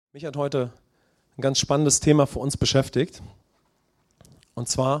Mich hat heute ein ganz spannendes Thema für uns beschäftigt, und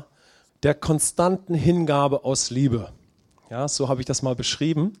zwar der konstanten Hingabe aus Liebe. Ja, so habe ich das mal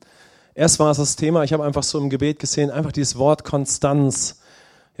beschrieben. Erst war es das Thema, ich habe einfach so im Gebet gesehen, einfach dieses Wort Konstanz,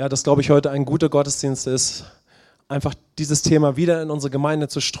 ja, das glaube ich heute ein guter Gottesdienst ist, einfach dieses Thema wieder in unsere Gemeinde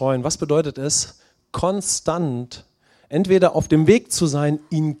zu streuen. Was bedeutet es, konstant entweder auf dem Weg zu sein,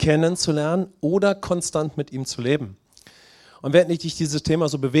 ihn kennenzulernen oder konstant mit ihm zu leben? Und während ich dieses Thema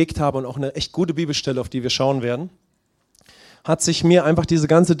so bewegt habe und auch eine echt gute Bibelstelle, auf die wir schauen werden, hat sich mir einfach diese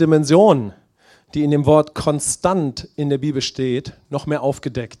ganze Dimension, die in dem Wort konstant in der Bibel steht, noch mehr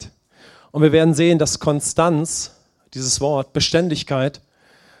aufgedeckt. Und wir werden sehen, dass Konstanz, dieses Wort, Beständigkeit,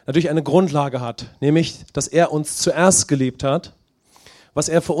 natürlich eine Grundlage hat, nämlich, dass er uns zuerst geliebt hat, was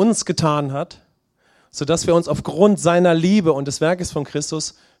er für uns getan hat, sodass wir uns aufgrund seiner Liebe und des Werkes von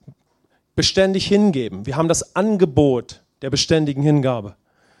Christus beständig hingeben. Wir haben das Angebot der beständigen Hingabe.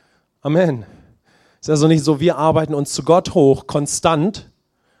 Amen. Es ist also nicht so, wir arbeiten uns zu Gott hoch, konstant,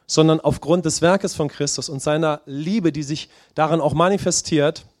 sondern aufgrund des Werkes von Christus und seiner Liebe, die sich darin auch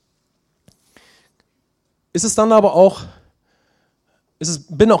manifestiert, ist es dann aber auch,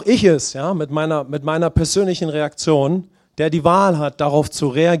 bin auch ich es, ja, mit meiner persönlichen Reaktion, der die Wahl hat, darauf zu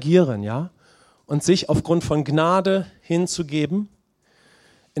reagieren, ja, und sich aufgrund von Gnade hinzugeben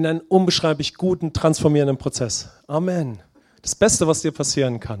in einen unbeschreiblich guten, transformierenden Prozess. Amen. Das Beste, was dir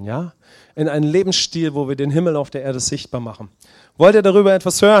passieren kann, ja, in einen Lebensstil, wo wir den Himmel auf der Erde sichtbar machen. Wollt ihr darüber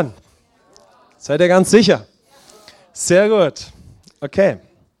etwas hören? Seid ihr ganz sicher? Sehr gut. Okay.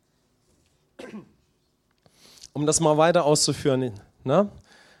 Um das mal weiter auszuführen, ne?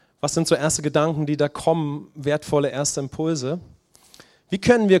 Was sind so erste Gedanken, die da kommen, wertvolle erste Impulse? Wie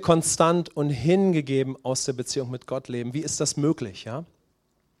können wir konstant und hingegeben aus der Beziehung mit Gott leben? Wie ist das möglich? Ja?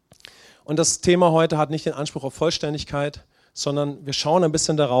 Und das Thema heute hat nicht den Anspruch auf Vollständigkeit, sondern wir schauen ein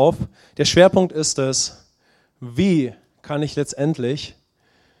bisschen darauf. Der Schwerpunkt ist es, wie kann ich letztendlich,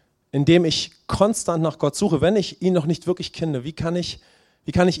 indem ich konstant nach Gott suche, wenn ich ihn noch nicht wirklich kenne, wie kann ich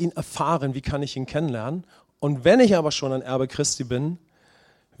ihn erfahren, wie kann ich ihn kennenlernen? Und wenn ich aber schon ein Erbe Christi bin,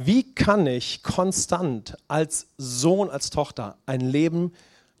 wie kann ich konstant als Sohn, als Tochter ein Leben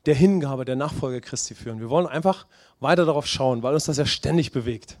der Hingabe, der Nachfolge Christi führen? Wir wollen einfach weiter darauf schauen, weil uns das ja ständig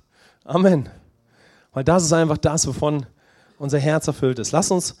bewegt. Amen. Weil das ist einfach das, wovon unser Herz erfüllt ist.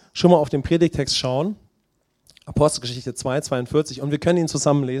 Lass uns schon mal auf den Predigtext schauen. Apostelgeschichte 2, 42. Und wir können ihn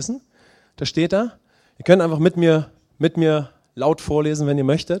zusammen lesen. Da steht da. Ihr könnt einfach mit mir laut vorlesen, wenn ihr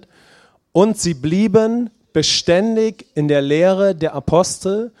möchtet. Und sie blieben beständig in der Lehre der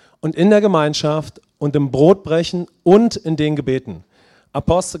Apostel und in der Gemeinschaft und im Brotbrechen und in den Gebeten.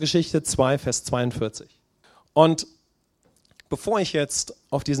 Apostelgeschichte 2, Vers 42. Und bevor ich jetzt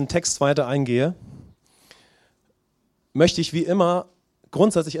auf diesen Text weiter eingehe, möchte ich wie immer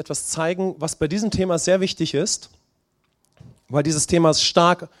grundsätzlich etwas zeigen, was bei diesem Thema sehr wichtig ist, weil dieses Thema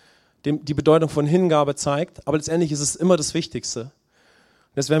stark die Bedeutung von Hingabe zeigt, aber letztendlich ist es immer das Wichtigste.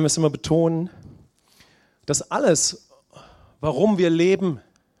 Das werden wir es immer betonen, dass alles, warum wir leben,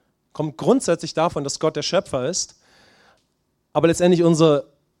 kommt grundsätzlich davon, dass Gott der Schöpfer ist, aber letztendlich unsere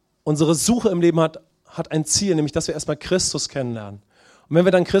Suche im Leben hat ein Ziel, nämlich dass wir erstmal Christus kennenlernen. Und wenn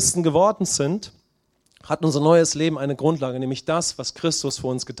wir dann Christen geworden sind, hat unser neues Leben eine Grundlage, nämlich das, was Christus für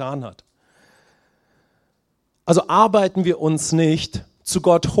uns getan hat. Also arbeiten wir uns nicht zu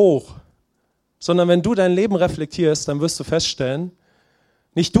Gott hoch, sondern wenn du dein Leben reflektierst, dann wirst du feststellen,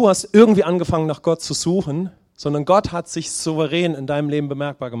 nicht du hast irgendwie angefangen, nach Gott zu suchen, sondern Gott hat sich souverän in deinem Leben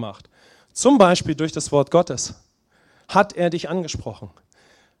bemerkbar gemacht. Zum Beispiel durch das Wort Gottes hat er dich angesprochen.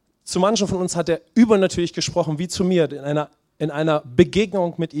 Zu manchen von uns hat er übernatürlich gesprochen, wie zu mir. In einer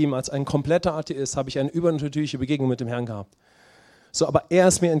Begegnung mit ihm, als ein kompletter Atheist, habe ich eine übernatürliche Begegnung mit dem Herrn gehabt. So, aber er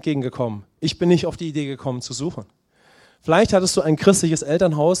ist mir entgegengekommen. Ich bin nicht auf die Idee gekommen, zu suchen. Vielleicht hattest du ein christliches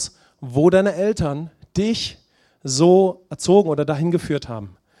Elternhaus, wo deine Eltern dich so erzogen oder dahin geführt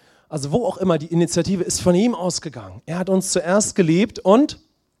haben. Also wo auch immer, die Initiative ist von ihm ausgegangen. Er hat uns zuerst geliebt und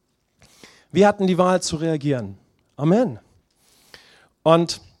wir hatten die Wahl zu reagieren. Amen.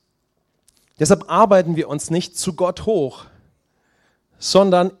 Und deshalb arbeiten wir uns nicht zu Gott hoch,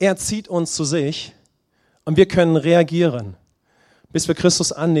 sondern er zieht uns zu sich und wir können reagieren, bis wir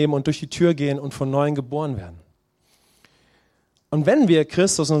Christus annehmen und durch die Tür gehen und von Neuem geboren werden. Und wenn wir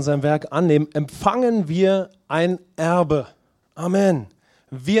Christus und sein Werk annehmen, empfangen wir ein Erbe. Amen.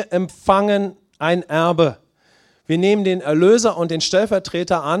 Wir empfangen ein Erbe. Wir nehmen den Erlöser und den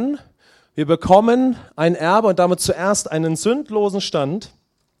Stellvertreter an. Wir bekommen ein Erbe und damit zuerst einen sündlosen Stand.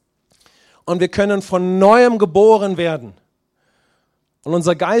 Und wir können von Neuem geboren werden. Und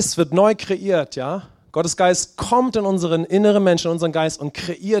unser Geist wird neu kreiert, ja, Gottes Geist kommt in unseren inneren Menschen, in unseren Geist und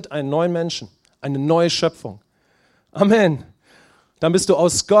kreiert einen neuen Menschen, eine neue Schöpfung. Amen. Dann bist du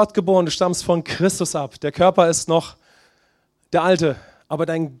aus Gott geboren, du stammst von Christus ab. Der Körper ist noch der alte, aber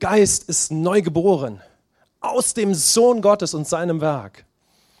dein Geist ist neu geboren. Aus dem Sohn Gottes und seinem Werk.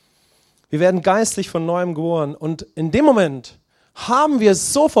 Wir werden geistlich von Neuem geboren und in dem Moment haben wir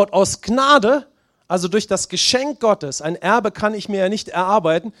sofort aus Gnade, also durch das Geschenk Gottes, ein Erbe kann ich mir ja nicht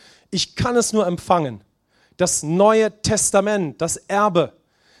erarbeiten, ich kann es nur empfangen. Das Neue Testament, das Erbe.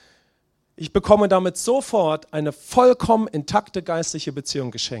 Ich bekomme damit sofort eine vollkommen intakte geistliche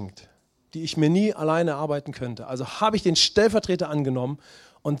Beziehung geschenkt, die ich mir nie alleine erarbeiten könnte. Also habe ich den Stellvertreter angenommen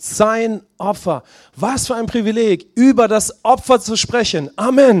und sein Opfer. Was für ein Privileg, über das Opfer zu sprechen.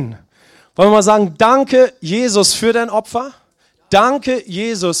 Amen. Wollen wir mal sagen, danke Jesus für dein Opfer. Danke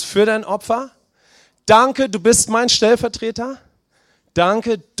Jesus für dein Opfer. Danke, du bist mein Stellvertreter.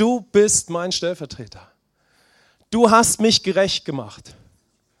 Danke, du bist mein Stellvertreter. Du hast mich gerecht gemacht.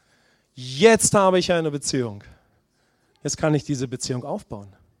 Jetzt habe ich eine Beziehung. Jetzt kann ich diese Beziehung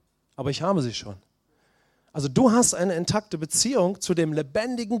aufbauen. Aber ich habe sie schon. Also du hast eine intakte Beziehung zu dem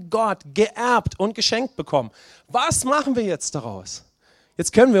lebendigen Gott geerbt und geschenkt bekommen. Was machen wir jetzt daraus?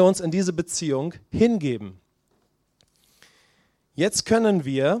 Jetzt können wir uns in diese Beziehung hingeben. Jetzt können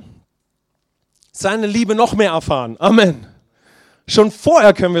wir seine Liebe noch mehr erfahren. Amen. Schon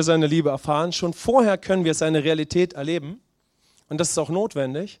vorher können wir seine Liebe erfahren, schon vorher können wir seine Realität erleben. Und das ist auch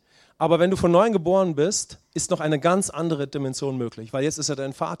notwendig. Aber wenn du von neuem geboren bist, ist noch eine ganz andere Dimension möglich, weil jetzt ist er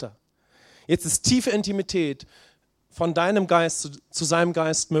dein Vater. Jetzt ist tiefe Intimität von deinem Geist zu seinem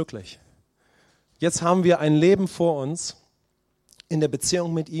Geist möglich. Jetzt haben wir ein Leben vor uns in der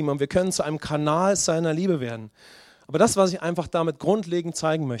Beziehung mit ihm und wir können zu einem Kanal seiner Liebe werden. Aber das, was ich einfach damit grundlegend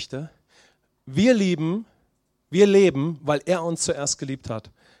zeigen möchte, wir leben, weil er uns zuerst geliebt hat.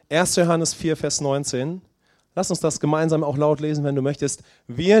 1. Johannes 4, Vers 19. Lass uns das gemeinsam auch laut lesen, wenn du möchtest.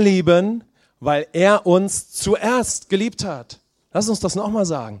 Wir lieben, weil er uns zuerst geliebt hat. Lass uns das nochmal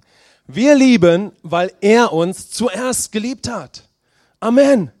sagen. Wir lieben, weil er uns zuerst geliebt hat.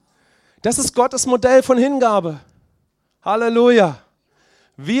 Amen. Das ist Gottes Modell von Hingabe. Halleluja.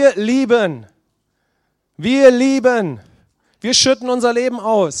 Wir lieben. Wir lieben. Wir schütten unser Leben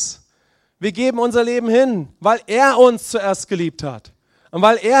aus. Wir geben unser Leben hin, weil er uns zuerst geliebt hat. Und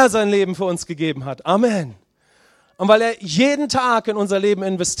weil er sein Leben für uns gegeben hat. Amen. Und weil er jeden Tag in unser Leben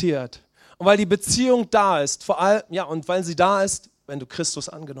investiert. Und weil die Beziehung da ist. Vor allem, ja, und weil sie da ist, wenn du Christus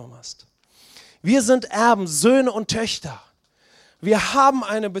angenommen hast. Wir sind Erben, Söhne und Töchter. Wir haben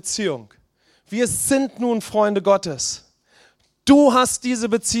eine Beziehung. Wir sind nun Freunde Gottes. Du hast diese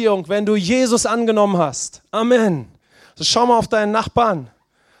Beziehung, wenn du Jesus angenommen hast. Amen. Also schau mal auf deinen Nachbarn.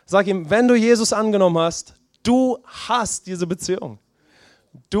 Sag ihm, wenn du Jesus angenommen hast, du hast diese Beziehung.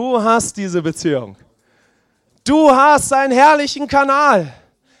 Du hast diese Beziehung. Du hast einen herrlichen Kanal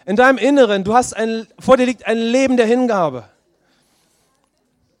in deinem Inneren. Vor dir liegt ein Leben der Hingabe.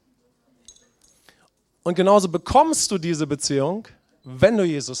 Und genauso bekommst du diese Beziehung, wenn du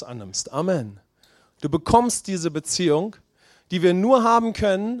Jesus annimmst. Amen. Du bekommst diese Beziehung, die wir nur haben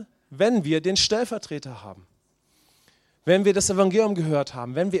können, wenn wir den Stellvertreter haben. Wenn wir das Evangelium gehört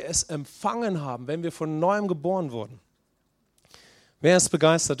haben, wenn wir es empfangen haben, wenn wir von Neuem geboren wurden. Wer ist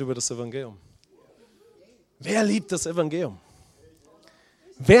begeistert über das Evangelium? Wer liebt das Evangelium?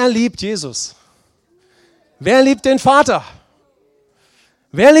 Wer liebt Jesus? Wer liebt den Vater?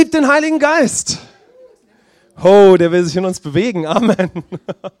 Wer liebt den Heiligen Geist? Oh, der will sich in uns bewegen. Amen.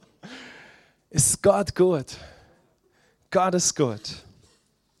 Ist Gott gut? Gott ist gut.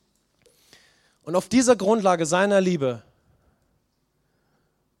 Und auf dieser Grundlage seiner Liebe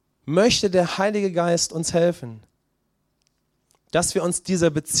möchte der Heilige Geist uns helfen, dass wir uns dieser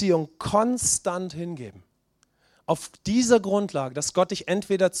Beziehung konstant hingeben. Auf dieser Grundlage, dass Gott dich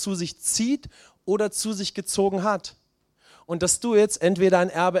entweder zu sich zieht oder zu sich gezogen hat. Und dass du jetzt entweder ein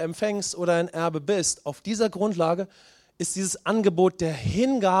Erbe empfängst oder ein Erbe bist. Auf dieser Grundlage ist dieses Angebot der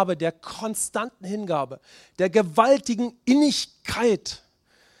Hingabe, der konstanten Hingabe, der gewaltigen Innigkeit,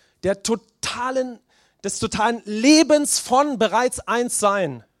 des totalen Lebens von bereits eins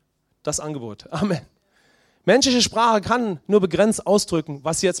sein. Das Angebot. Amen. Menschliche Sprache kann nur begrenzt ausdrücken,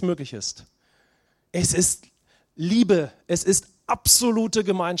 was jetzt möglich ist. Es ist Liebe, es ist absolute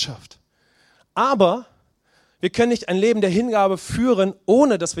Gemeinschaft. Aber wir können nicht ein Leben der Hingabe führen,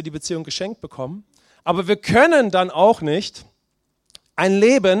 ohne dass wir die Beziehung geschenkt bekommen. Aber wir können dann auch nicht ein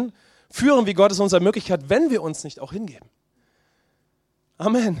Leben führen, wie Gott es uns ermöglicht hat, wenn wir uns nicht auch hingeben.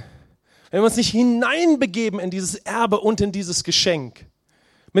 Amen. Wenn wir uns nicht hineinbegeben in dieses Erbe und in dieses Geschenk.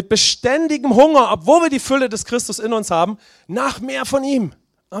 Mit beständigem Hunger, obwohl wir die Fülle des Christus in uns haben, nach mehr von ihm.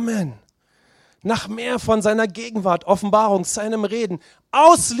 Amen. nach mehr von seiner Gegenwart, Offenbarung, seinem Reden,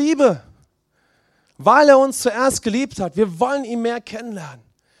 aus Liebe, weil er uns zuerst geliebt hat. Wir wollen ihn mehr kennenlernen.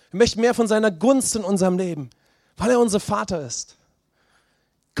 Wir möchten mehr von seiner Gunst in unserem Leben, weil er unser Vater ist.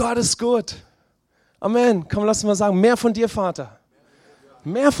 Gott ist gut. Amen. Komm, lass uns mal sagen, mehr von dir, Vater.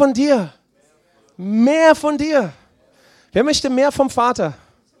 Mehr von dir. Mehr von dir. Wer möchte mehr vom Vater?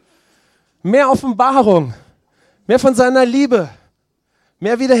 Mehr Offenbarung. Mehr von seiner Liebe.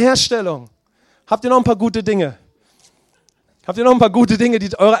 Mehr Wiederherstellung. Habt ihr noch ein paar gute Dinge? Habt ihr noch ein paar gute Dinge,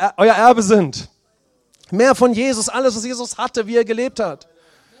 die euer Erbe sind? Mehr von Jesus, alles, was Jesus hatte, wie er gelebt hat.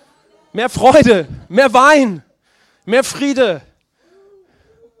 Mehr Freude, mehr Wein, mehr Friede,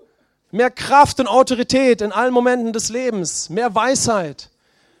 mehr Kraft und Autorität in allen Momenten des Lebens, mehr Weisheit,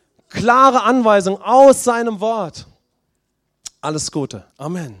 klare Anweisung aus seinem Wort. Alles Gute.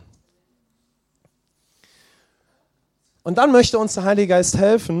 Amen. Und dann möchte uns der Heilige Geist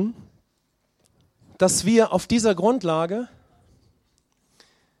helfen, dass wir auf dieser Grundlage,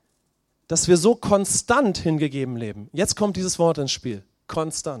 dass wir so konstant hingegeben leben. Jetzt kommt dieses Wort ins Spiel.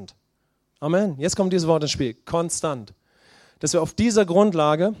 Konstant. Amen. Jetzt kommt dieses Wort ins Spiel. Konstant. Dass wir auf dieser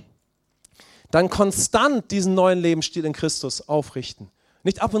Grundlage dann konstant diesen neuen Lebensstil in Christus aufrichten.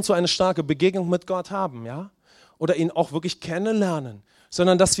 Nicht ab und zu eine starke Begegnung mit Gott haben, ja? Oder ihn auch wirklich kennenlernen,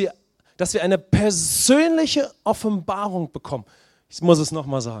 sondern dass wir eine persönliche Offenbarung bekommen. Ich muss es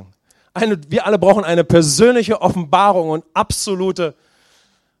nochmal sagen. Wir alle brauchen eine persönliche Offenbarung und absolute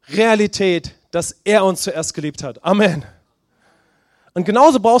Realität, dass er uns zuerst geliebt hat. Amen. Und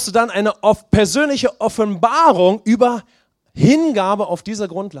genauso brauchst du dann eine persönliche Offenbarung über Hingabe auf dieser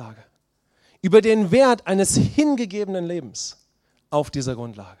Grundlage. Über den Wert eines hingegebenen Lebens auf dieser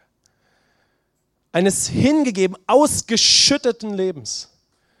Grundlage. Eines hingegeben, ausgeschütteten Lebens.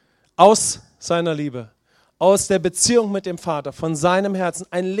 Aus seiner Liebe. Aus der Beziehung mit dem Vater, von seinem Herzen.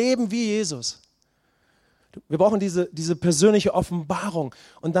 Ein Leben wie Jesus. Wir brauchen diese persönliche Offenbarung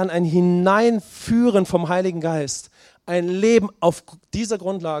und dann ein Hineinführen vom Heiligen Geist. Ein Leben auf dieser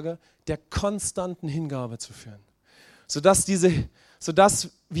Grundlage der konstanten Hingabe zu führen. Sodass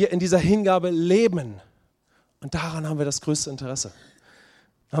wir in dieser Hingabe leben. Und daran haben wir das größte Interesse.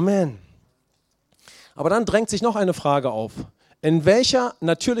 Amen. Aber dann drängt sich noch eine Frage auf. In welcher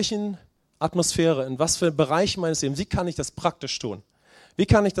natürlichen Atmosphäre, in was für Bereichen meines Lebens, wie kann ich das praktisch tun? Wie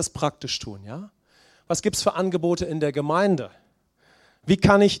kann ich das praktisch tun, ja? Was gibt es für Angebote in der Gemeinde? Wie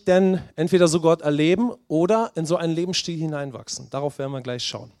kann ich denn entweder so Gott erleben oder in so einen Lebensstil hineinwachsen? Darauf werden wir gleich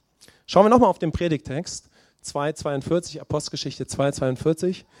schauen. Schauen wir nochmal auf den Predigttext, 2,42, Apostelgeschichte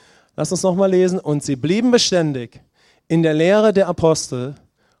 2,42. Lass uns nochmal lesen. Und sie blieben beständig in der Lehre der Apostel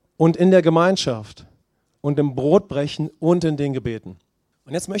und in der Gemeinschaft und im Brotbrechen und in den Gebeten.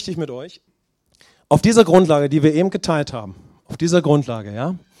 Und jetzt möchte ich mit euch auf dieser Grundlage, die wir eben geteilt haben, auf dieser Grundlage,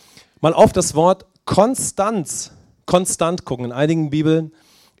 ja, mal auf das Wort konstant gucken. In einigen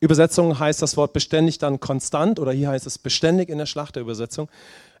Bibelübersetzungen heißt das Wort beständig dann konstant oder hier heißt es beständig in der Schlachterübersetzung.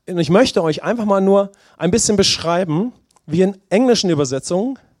 Und ich möchte euch einfach mal nur ein bisschen beschreiben, wie in englischen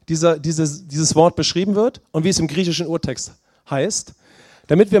Übersetzungen dieses Wort beschrieben wird und wie es im griechischen Urtext heißt,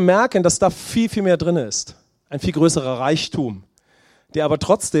 damit wir merken, dass da viel, viel mehr drin ist. Ein viel größerer Reichtum, der aber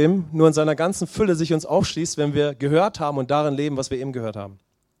trotzdem nur in seiner ganzen Fülle sich uns aufschließt, wenn wir gehört haben und darin leben, was wir eben gehört haben.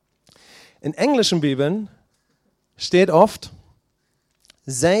 In englischen Bibeln steht oft,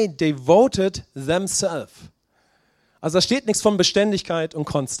 they devoted themselves. Also da steht nichts von Beständigkeit und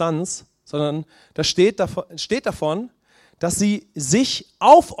Konstanz, sondern da steht davon, dass sie sich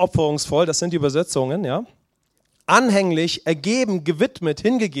aufopferungsvoll, das sind die Übersetzungen, ja, anhänglich, ergeben, gewidmet,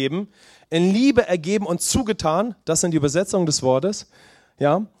 hingegeben, in Liebe ergeben und zugetan, das sind die Übersetzungen des Wortes,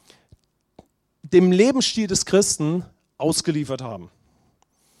 ja, dem Lebensstil des Christen ausgeliefert haben.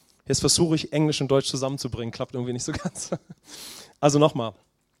 Jetzt versuche ich Englisch und Deutsch zusammenzubringen, klappt irgendwie nicht so ganz. Also nochmal.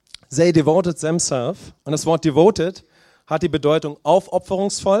 They devoted themselves. Und das Wort devoted hat die Bedeutung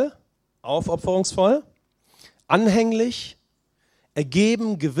aufopferungsvoll, anhänglich,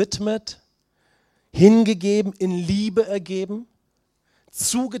 ergeben, gewidmet, hingegeben, in Liebe ergeben,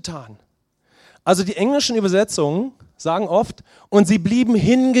 zugetan. Also die englischen Übersetzungen sagen oft, und sie blieben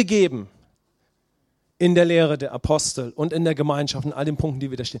hingegeben in der Lehre der Apostel und in der Gemeinschaft, in all den Punkten, die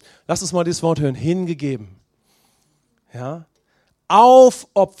wir da stehen. Lass uns mal dieses Wort hören, hingegeben. Ja?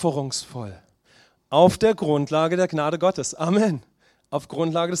 Aufopferungsvoll. Auf der Grundlage der Gnade Gottes. Amen. Auf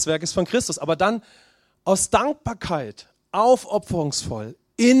Grundlage des Werkes von Christus. Aber dann aus Dankbarkeit, aufopferungsvoll,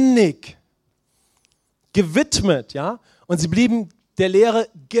 innig, gewidmet. Ja? Und sie blieben der Lehre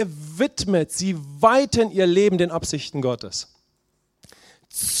gewidmet. Sie weihten ihr Leben den Absichten Gottes.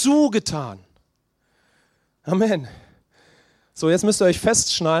 Zugetan. Amen. So, jetzt müsst ihr euch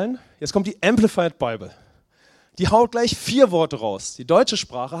festschnallen. Jetzt kommt die Amplified Bible. Die haut gleich 4 Worte raus. Die deutsche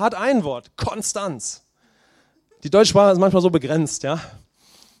Sprache hat ein Wort, Konstanz. Die deutsche Sprache ist manchmal so begrenzt, ja.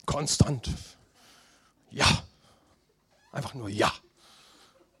 Konstant. Ja. Einfach nur ja.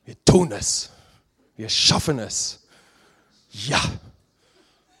 Wir tun es. Wir schaffen es. Ja.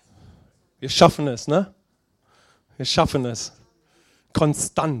 Wir schaffen es, ne? Wir schaffen es.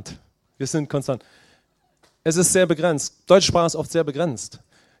 Konstant. Wir sind konstant. Es ist sehr begrenzt. Deutsche Sprache ist oft sehr begrenzt.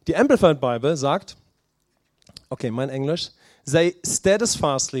 Die Amplified Bible sagt, okay, mein Englisch, they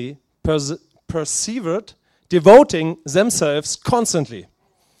steadfastly persevered, devoting themselves constantly.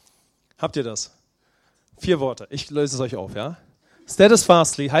 Habt ihr das? 4 Worte. Ich löse es euch auf, ja?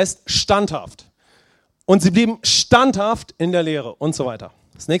 Steadfastly heißt standhaft. Und sie blieben standhaft in der Lehre und so weiter.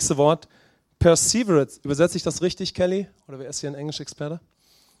 Das nächste Wort, persevered. Übersetze ich das richtig, Kelly? Oder wer ist hier ein Englisch-Experte?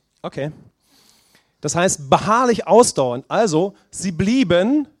 Okay. Das heißt beharrlich ausdauernd. Also, sie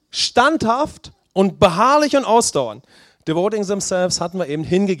blieben standhaft und beharrlich und ausdauernd. Devoting themselves hatten wir eben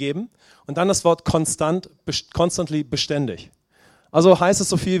hingegeben. Und dann das Wort constantly, beständig. Also heißt es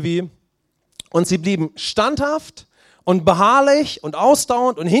so viel wie, und sie blieben standhaft und beharrlich und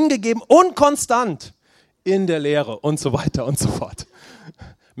ausdauernd und hingegeben und konstant in der Lehre und so weiter und so fort.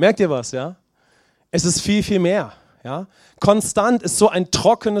 Merkt ihr was, ja? Es ist viel, viel mehr. Ja? Konstant ist so ein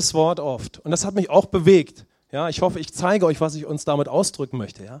trockenes Wort oft. Und das hat mich auch bewegt. Ja? Ich hoffe, ich zeige euch, was ich uns damit ausdrücken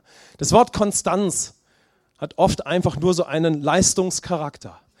möchte. Ja? Das Wort Konstanz hat oft einfach nur so einen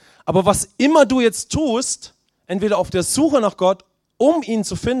Leistungscharakter. Aber was immer du jetzt tust, entweder auf der Suche nach Gott, um ihn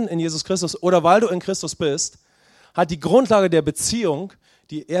zu finden in Jesus Christus oder weil du in Christus bist, hat die Grundlage der Beziehung,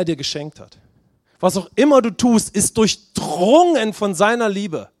 die er dir geschenkt hat. Was auch immer du tust, ist durchdrungen von seiner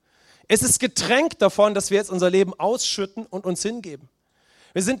Liebe. Es ist getränkt davon, dass wir jetzt unser Leben ausschütten und uns hingeben.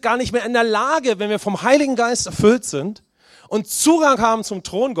 Wir sind gar nicht mehr in der Lage, wenn wir vom Heiligen Geist erfüllt sind und Zugang haben zum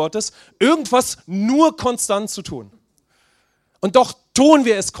Thron Gottes, irgendwas nur konstant zu tun. Und doch tun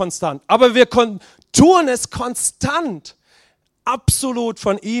wir es konstant. Aber wir tun es konstant, absolut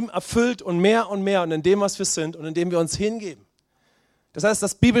von ihm erfüllt und mehr und in dem, was wir sind und in dem wir uns hingeben. Das heißt,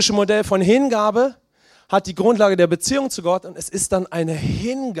 das biblische Modell von Hingabe hat die Grundlage der Beziehung zu Gott und es ist dann eine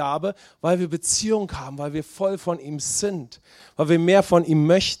Hingabe, weil wir Beziehung haben, weil wir voll von ihm sind, weil wir mehr von ihm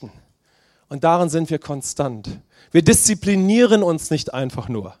möchten. Und darin sind wir konstant. Wir disziplinieren uns nicht einfach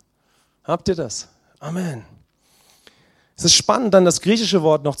nur. Habt ihr das? Amen. Es ist spannend, dann das griechische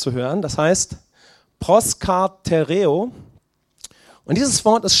Wort noch zu hören, das heißt proskartereo. Und dieses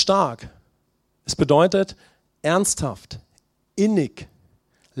Wort ist stark. Es bedeutet ernsthaft, innig,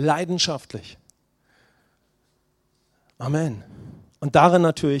 leidenschaftlich. Amen. Und darin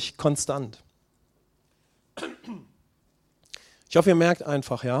natürlich konstant. Ich hoffe, ihr merkt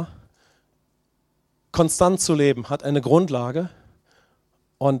einfach, ja, konstant zu leben hat eine Grundlage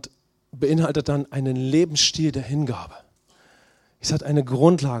und beinhaltet dann einen Lebensstil der Hingabe. Es hat eine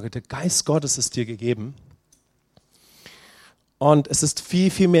Grundlage, der Geist Gottes ist dir gegeben. Und es ist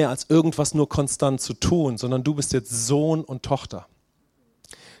viel, viel mehr als irgendwas nur konstant zu tun, sondern du bist jetzt Sohn und Tochter.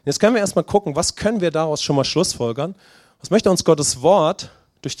 Jetzt können wir erstmal gucken, was können wir daraus schon mal schlussfolgern? Was möchte uns Gottes Wort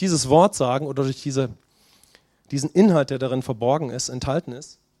durch dieses Wort sagen oder durch diesen Inhalt, der darin verborgen ist, enthalten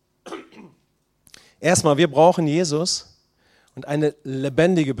ist? Erstmal, wir brauchen Jesus und eine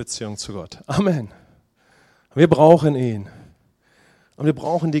lebendige Beziehung zu Gott. Amen. Wir brauchen ihn. Und wir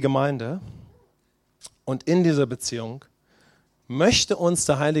brauchen die Gemeinde. Und in dieser Beziehung möchte uns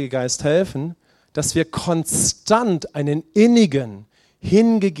der Heilige Geist helfen, dass wir konstant einen innigen,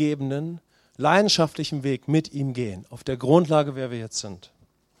 hingegebenen, leidenschaftlichen Weg mit ihm gehen, auf der Grundlage, wer wir jetzt sind.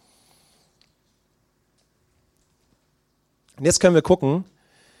 Und jetzt können wir gucken,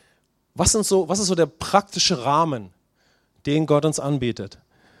 was ist so der praktische Rahmen, den Gott uns anbietet.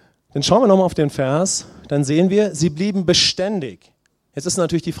 Dann schauen wir nochmal auf den Vers, dann sehen wir, sie blieben beständig. Jetzt ist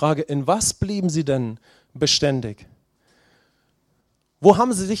natürlich die Frage, in was blieben sie denn beständig? Wo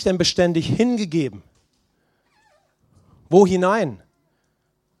haben sie sich denn beständig hingegeben? Wo hinein?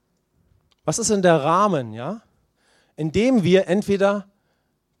 Was ist denn der Rahmen, ja? In dem wir entweder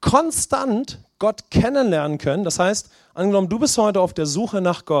konstant Gott kennenlernen können, das heißt, angenommen, du bist heute auf der Suche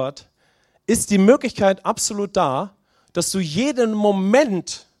nach Gott, ist die Möglichkeit absolut da, dass du jeden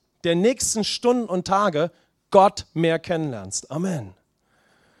Moment der nächsten Stunden und Tage Gott mehr kennenlernst. Amen.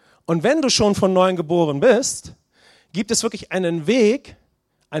 Und wenn du schon von neuem geboren bist, gibt es wirklich einen Weg,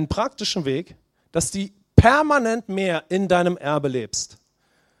 einen praktischen Weg, dass du permanent mehr in deinem Erbe lebst.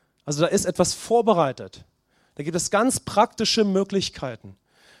 Also da ist etwas vorbereitet. Da gibt es ganz praktische Möglichkeiten,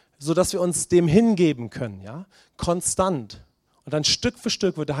 sodass wir uns dem hingeben können, ja? Konstant. Und dann Stück für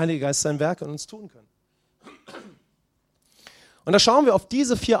Stück wird der Heilige Geist sein Werk in uns tun können. Und da schauen wir auf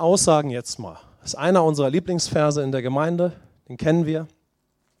diese 4 Aussagen jetzt mal. Das ist einer unserer Lieblingsverse in der Gemeinde, den kennen wir.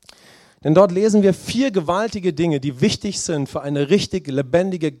 Denn dort lesen wir 4 gewaltige Dinge, die wichtig sind für eine richtig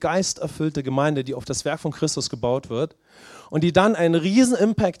lebendige, geisterfüllte Gemeinde, die auf das Werk von Christus gebaut wird und die dann einen riesen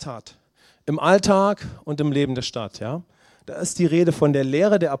Impact hat im Alltag und im Leben der Stadt. Ja? Da ist die Rede von der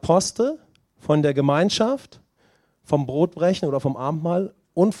Lehre der Apostel, von der Gemeinschaft, vom Brotbrechen oder vom Abendmahl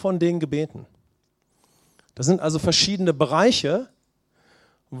und von den Gebeten. Das sind also verschiedene Bereiche,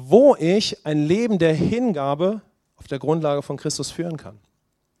 wo ich ein Leben der Hingabe auf der Grundlage von Christus führen kann.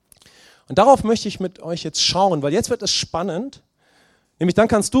 Und darauf möchte ich mit euch jetzt schauen, weil jetzt wird es spannend. Nämlich dann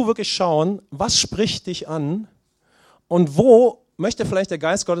kannst du wirklich schauen, was spricht dich an und wo möchte vielleicht der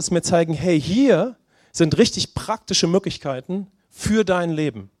Geist Gottes mir zeigen, hey, hier sind richtig praktische Möglichkeiten für dein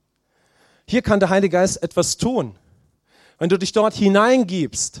Leben. Hier kann der Heilige Geist etwas tun. Wenn du dich dort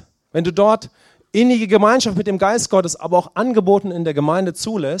hineingibst, wenn du dort innige Gemeinschaft mit dem Geist Gottes, aber auch Angeboten in der Gemeinde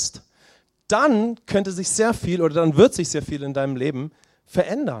zulässt, dann könnte sich sehr viel oder dann wird sich sehr viel in deinem Leben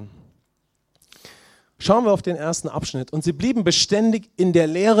verändern. Schauen wir auf den ersten Abschnitt. Und sie blieben beständig in der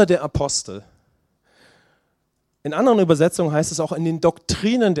Lehre der Apostel. In anderen Übersetzungen heißt es auch in den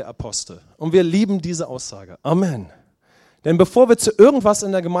Doktrinen der Apostel. Und wir lieben diese Aussage. Amen. Denn bevor wir zu irgendwas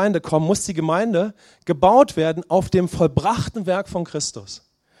in der Gemeinde kommen, muss die Gemeinde gebaut werden auf dem vollbrachten Werk von Christus.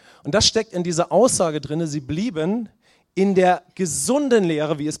 Und das steckt in dieser Aussage drin, sie blieben in der gesunden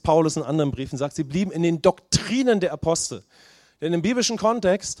Lehre, wie es Paulus in anderen Briefen sagt, sie blieben in den Doktrinen der Apostel. Denn im biblischen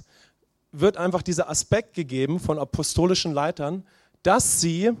Kontext wird einfach dieser Aspekt gegeben von apostolischen Leitern, dass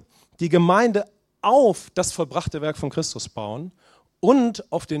sie die Gemeinde auf das vollbrachte Werk von Christus bauen und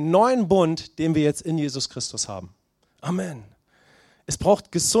auf den neuen Bund, den wir jetzt in Jesus Christus haben. Amen. Es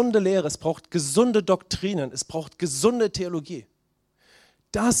braucht gesunde Lehre, es braucht gesunde Doktrinen, es braucht gesunde Theologie.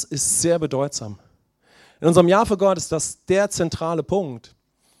 Das ist sehr bedeutsam. In unserem Jahr für Gott ist das der zentrale Punkt.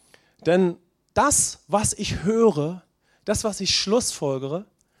 Denn das, was ich höre, das, was ich schlussfolgere,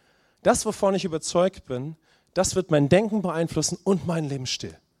 das, wovon ich überzeugt bin, das wird mein Denken beeinflussen und mein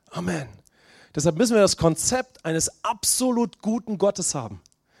Lebensstil. Amen. Deshalb müssen wir das Konzept eines absolut guten Gottes haben,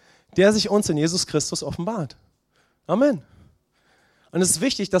 der sich uns in Jesus Christus offenbart. Amen. Und es ist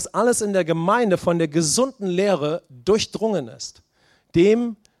wichtig, dass alles in der Gemeinde von der gesunden Lehre durchdrungen ist.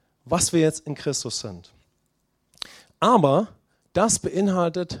 Dem, was wir jetzt in Christus sind. Aber das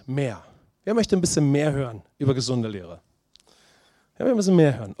beinhaltet mehr. Wer möchte ein bisschen mehr hören über gesunde Lehre? Ja, wir müssen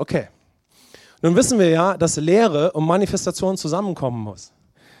mehr hören. Okay. Nun wissen wir ja, dass Lehre und Manifestation zusammenkommen muss.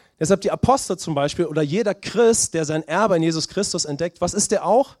 Deshalb die Apostel zum Beispiel oder jeder Christ, der sein Erbe in Jesus Christus entdeckt, was ist der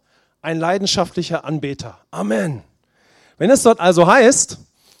auch? Ein leidenschaftlicher Anbeter. Amen. Wenn es dort also heißt,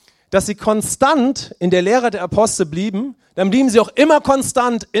 dass sie konstant in der Lehre der Apostel blieben, dann blieben sie auch immer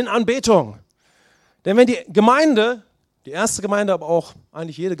konstant in Anbetung. Denn wenn die Gemeinde, die erste Gemeinde, aber auch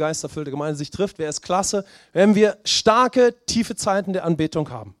eigentlich jede geisterfüllte Gemeinde sich trifft, wäre es klasse, wenn wir starke, tiefe Zeiten der Anbetung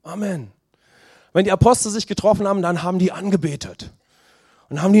haben. Amen. Wenn die Apostel sich getroffen haben, dann haben die angebetet.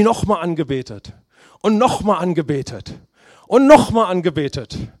 Und haben die nochmal angebetet. Und nochmal angebetet. Und nochmal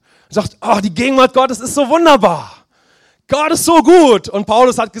angebetet. Und sagt, oh, die Gegenwart Gottes ist so wunderbar. Gott ist so gut. Und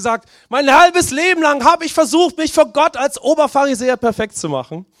Paulus hat gesagt, mein halbes Leben lang habe ich versucht, mich vor Gott als Oberpharisäer perfekt zu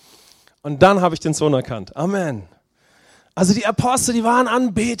machen. Und dann habe ich den Sohn erkannt. Amen. Also die Apostel, die waren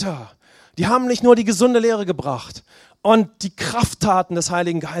Anbeter. Die haben nicht nur die gesunde Lehre gebracht und die Krafttaten des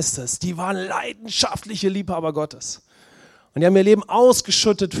Heiligen Geistes. Die waren leidenschaftliche Liebhaber Gottes. Und die haben ihr Leben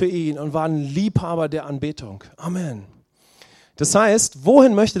ausgeschüttet für ihn und waren Liebhaber der Anbetung. Amen. Das heißt,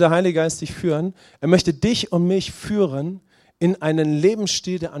 wohin möchte der Heilige Geist dich führen? Er möchte dich und mich führen in einen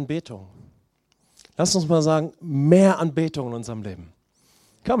Lebensstil der Anbetung. Lass uns mal sagen, mehr Anbetung in unserem Leben.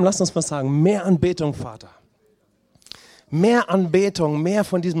 Komm, lass uns mal sagen, mehr Anbetung, Vater. Mehr Anbetung, mehr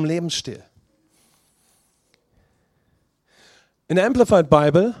von diesem Lebensstil. In der Amplified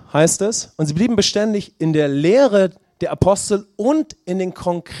Bible heißt es, und sie blieben beständig in der Lehre der Apostel und in den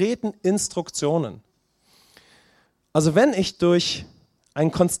konkreten Instruktionen. Also wenn ich durch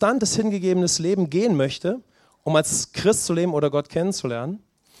ein konstantes, hingegebenes Leben gehen möchte, um als Christ zu leben oder Gott kennenzulernen,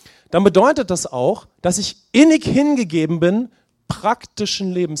 dann bedeutet das auch, dass ich innig hingegeben bin,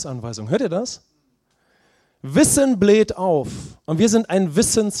 praktischen Lebensanweisungen. Hört ihr das? Wissen bläht auf. Und wir sind ein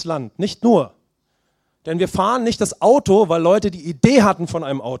Wissensland, nicht nur. Denn wir fahren nicht das Auto, weil Leute die Idee hatten von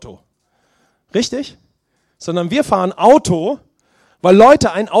einem Auto. Richtig? Sondern wir fahren Auto, weil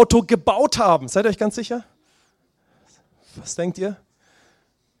Leute ein Auto gebaut haben. Seid ihr euch ganz sicher? Was denkt ihr?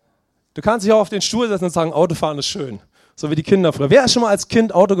 Du kannst dich auch auf den Stuhl setzen und sagen, Autofahren ist schön. So wie die Kinder früher. Wer ist schon mal als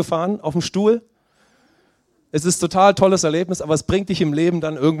Kind Auto gefahren auf dem Stuhl? Es ist ein total tolles Erlebnis, aber es bringt dich im Leben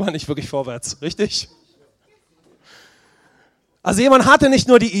dann irgendwann nicht wirklich vorwärts. Richtig? Also jemand hatte nicht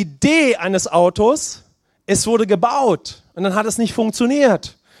nur die Idee eines Autos, es wurde gebaut und dann hat es nicht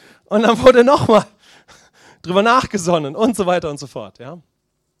funktioniert. Und dann wurde nochmal drüber nachgesonnen und so weiter und so fort. Ja?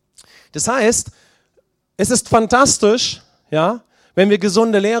 Das heißt, es ist fantastisch, ja, wenn wir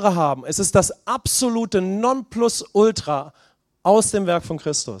gesunde Lehre haben. Es ist das absolute Nonplusultra aus dem Werk von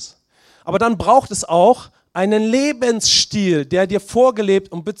Christus. Aber dann braucht es auch einen Lebensstil, der dir vorgelebt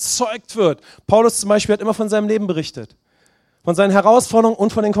und bezeugt wird. Paulus zum Beispiel hat immer von seinem Leben berichtet, von seinen Herausforderungen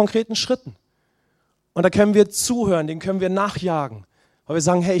und von den konkreten Schritten. Und da können wir zuhören, den können wir nachjagen. Weil wir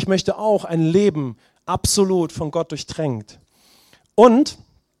sagen, hey, ich möchte auch ein Leben absolut von Gott durchtränkt. Und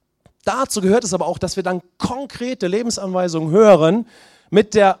dazu gehört es aber auch, dass wir dann konkrete Lebensanweisungen hören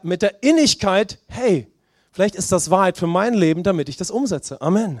mit der Innigkeit, hey, vielleicht ist das Wahrheit für mein Leben, damit ich das umsetze.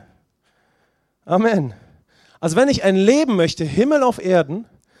 Amen. Amen. Also wenn ich ein Leben möchte, Himmel auf Erden,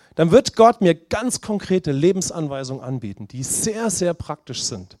 dann wird Gott mir ganz konkrete Lebensanweisungen anbieten, die sehr, sehr praktisch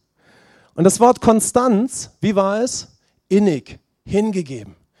sind. Und das Wort Konstanz, wie war es? Innig,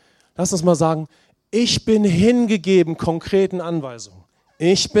 hingegeben. Lass uns mal sagen, ich bin hingegeben konkreten Anweisungen.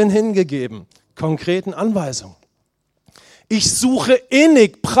 Ich bin hingegeben konkreten Anweisungen. Ich suche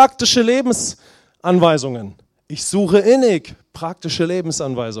innig praktische Lebensanweisungen. Ich suche innig praktische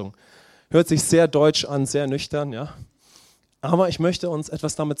Lebensanweisungen. Hört sich sehr deutsch an, sehr nüchtern, ja. Aber ich möchte uns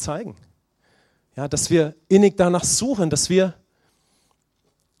etwas damit zeigen. Ja, dass wir innig danach suchen, dass wir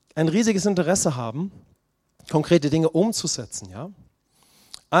ein riesiges Interesse haben, konkrete Dinge umzusetzen. Ja?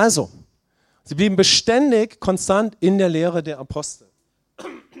 Also, sie blieben beständig konstant in der Lehre der Apostel.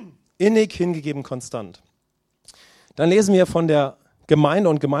 Innig, hingegeben, konstant. Dann lesen wir von der Gemeinde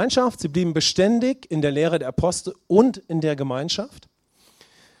und Gemeinschaft. Sie blieben beständig in der Lehre der Apostel und in der Gemeinschaft.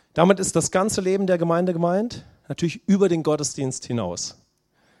 Damit ist das ganze Leben der Gemeinde gemeint, natürlich über den Gottesdienst hinaus.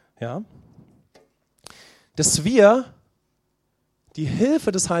 Ja? Dass wir die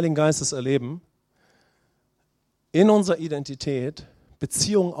Hilfe des Heiligen Geistes erleben, in unserer Identität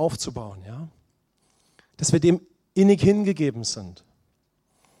Beziehungen aufzubauen. Ja? Dass wir dem innig hingegeben sind.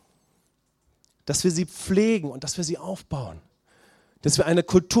 Dass wir sie pflegen und dass wir sie aufbauen. Dass wir eine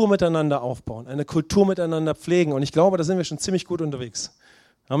Kultur miteinander aufbauen, eine Kultur miteinander pflegen. Und ich glaube, da sind wir schon ziemlich gut unterwegs.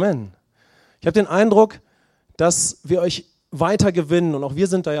 Amen. Ich habe den Eindruck, dass wir euch weiter gewinnen, und auch wir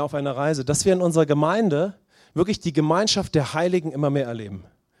sind da ja auf einer Reise, dass wir in unserer Gemeinde wirklich die Gemeinschaft der Heiligen immer mehr erleben.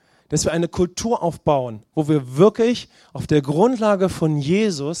 Dass wir eine Kultur aufbauen, wo wir wirklich auf der Grundlage von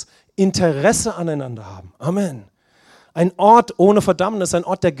Jesus Interesse aneinander haben. Amen. Ein Ort ohne Verdammnis, ein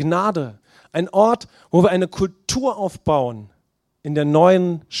Ort der Gnade. Ein Ort, wo wir eine Kultur aufbauen, in der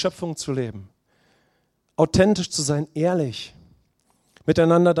neuen Schöpfung zu leben. Authentisch zu sein, ehrlich.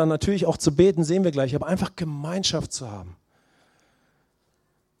 Miteinander dann natürlich auch zu beten, sehen wir gleich, aber einfach Gemeinschaft zu haben.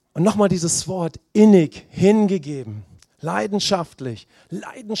 Und nochmal dieses Wort, innig, hingegeben, leidenschaftlich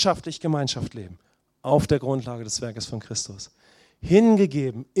Gemeinschaft leben, auf der Grundlage des Werkes von Christus.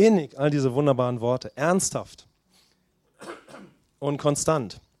 Hingegeben, innig, all diese wunderbaren Worte, ernsthaft und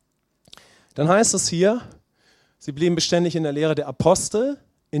konstant. Dann heißt es hier, sie blieben beständig in der Lehre der Apostel,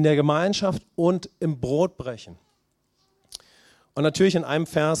 in der Gemeinschaft und im Brotbrechen. Und natürlich in einem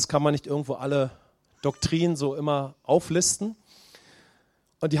Vers kann man nicht irgendwo alle Doktrinen so immer auflisten.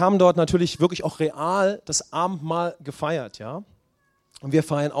 Und die haben dort natürlich wirklich auch real das Abendmahl gefeiert, ja. Und wir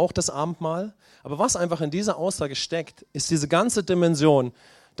feiern auch das Abendmahl. Aber was einfach in dieser Aussage steckt, ist diese ganze Dimension,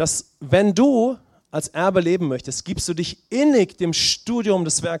 dass wenn du als Erbe leben möchtest, gibst du dich innig dem Studium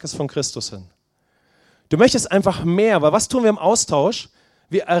des Werkes von Christus hin. Du möchtest einfach mehr, weil was tun wir im Austausch?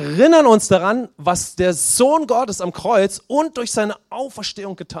 Wir erinnern uns daran, was der Sohn Gottes am Kreuz und durch seine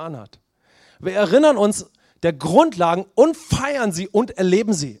Auferstehung getan hat. Wir erinnern uns der Grundlagen und feiern sie und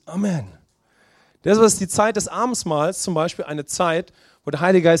erleben sie. Amen. Deshalb ist die Zeit des Abendmahls zum Beispiel eine Zeit, wo der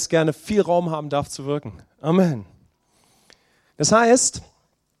Heilige Geist gerne viel Raum haben darf zu wirken. Amen. Das heißt,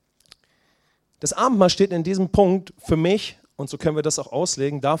 das Abendmahl steht in diesem Punkt für mich, und so können wir das auch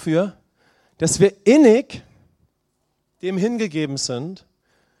auslegen, dafür, dass wir innig dem hingegeben sind,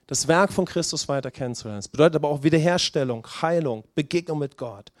 das Werk von Christus weiter kennenzulernen. Das bedeutet aber auch Wiederherstellung, Heilung, Begegnung mit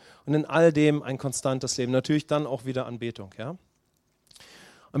Gott und in all dem ein konstantes Leben. Natürlich dann auch wieder Anbetung. Ja?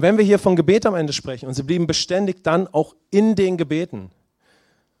 Und wenn wir hier von Gebet am Ende sprechen und sie blieben beständig dann auch in den Gebeten,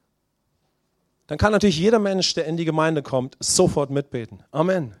 dann kann natürlich jeder Mensch, der in die Gemeinde kommt, sofort mitbeten.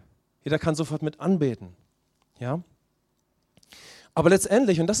 Amen. Jeder kann sofort mit anbeten. Ja? Aber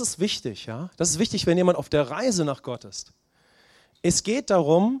letztendlich, und das ist wichtig, ja, das ist wichtig, wenn jemand auf der Reise nach Gott ist. Es geht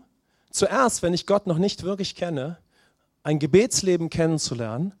darum, zuerst, wenn ich Gott noch nicht wirklich kenne, ein Gebetsleben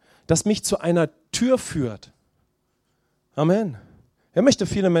kennenzulernen, das mich zu einer Tür führt. Amen. Wer möchte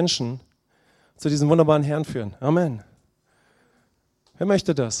viele Menschen zu diesem wunderbaren Herrn führen? Amen. Wer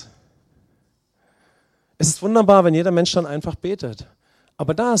möchte das? Es ist wunderbar, wenn jeder Mensch dann einfach betet.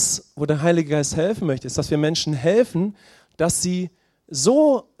 Aber das, wo der Heilige Geist helfen möchte, ist, dass wir Menschen helfen, dass sie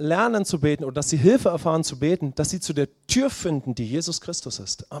so lernen zu beten oder dass sie Hilfe erfahren zu beten, dass sie zu der Tür finden, die Jesus Christus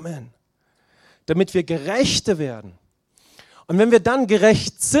ist. Amen. Damit wir Gerechte werden. Und wenn wir dann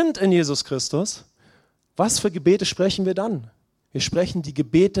gerecht sind in Jesus Christus, was für Gebete sprechen wir dann? Wir sprechen die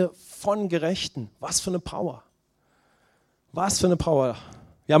Gebete von Gerechten. Was für eine Power. Was für eine Power.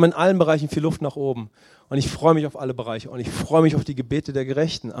 Wir haben in allen Bereichen viel Luft nach oben. Und ich freue mich auf alle Bereiche. Und ich freue mich auf die Gebete der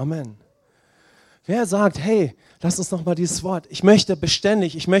Gerechten. Amen. Wer sagt, hey, lass uns nochmal dieses Wort. Ich möchte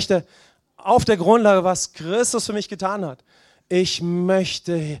beständig, ich möchte auf der Grundlage, was Christus für mich getan hat, ich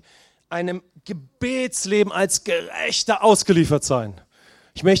möchte einem Gebetsleben als Gerechter ausgeliefert sein.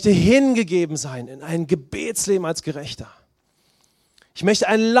 Ich möchte hingegeben sein in ein Gebetsleben als Gerechter. Ich möchte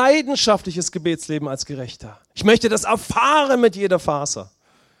ein leidenschaftliches Gebetsleben als Gerechter. Ich möchte das erfahren mit jeder Faser.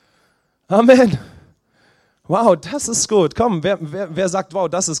 Amen. Wow, das ist gut. Komm, wer sagt, wow,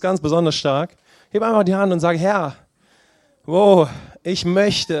 das ist ganz besonders stark? Heb einfach die Hand und sag, Herr, wow, ich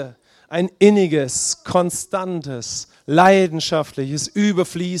möchte ein inniges, konstantes, leidenschaftliches,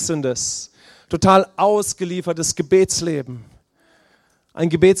 überfließendes, total ausgeliefertes Gebetsleben. Ein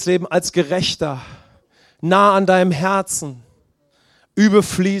Gebetsleben als Gerechter, nah an deinem Herzen,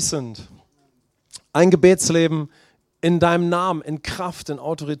 überfließend. Ein Gebetsleben in deinem Namen, in Kraft, in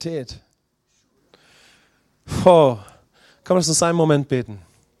Autorität. Komm, lass uns einen Moment beten.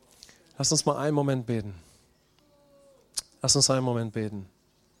 Lass uns mal einen Moment beten. Lass uns einen Moment beten.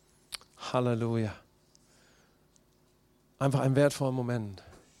 Halleluja. Einfach ein wertvoller Moment.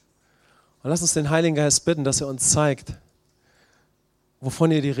 Und lass uns den Heiligen Geist bitten, dass er uns zeigt,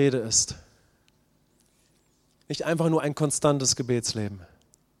 wovon hier die Rede ist. Nicht einfach nur ein konstantes Gebetsleben,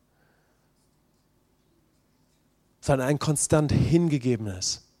 sondern ein konstant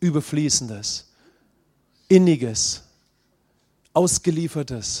hingegebenes, überfließendes, inniges,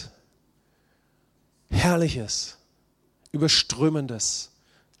 ausgeliefertes, herrliches, überströmendes,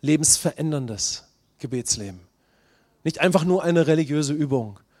 lebensveränderndes Gebetsleben. Nicht einfach nur eine religiöse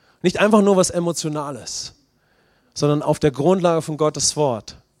Übung, nicht einfach nur was Emotionales, sondern auf der Grundlage von Gottes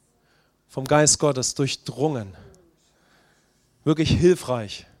Wort, vom Geist Gottes durchdrungen, wirklich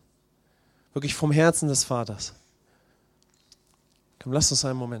hilfreich, wirklich vom Herzen des Vaters. Komm, lass uns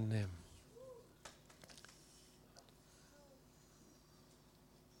einen Moment nehmen.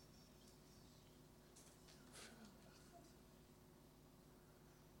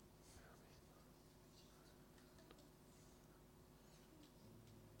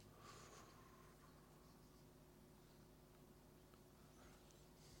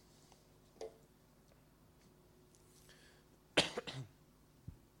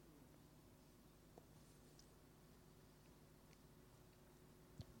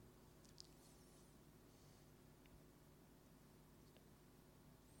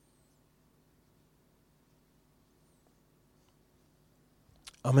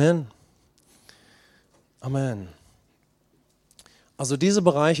 Amen. Amen. Also diese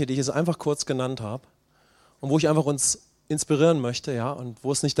Bereiche, die ich jetzt einfach kurz genannt habe und wo ich einfach uns inspirieren möchte, ja, und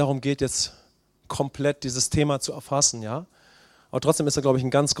wo es nicht darum geht, jetzt komplett dieses Thema zu erfassen, ja, aber trotzdem ist da, glaube ich,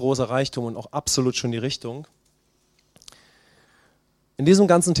 ein ganz großer Reichtum und auch absolut schon die Richtung. In diesem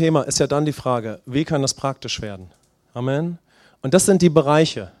ganzen Thema ist ja dann die Frage, wie kann das praktisch werden? Amen. Und das sind die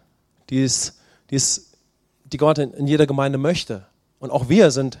Bereiche, die Gott in jeder Gemeinde möchte. Und auch wir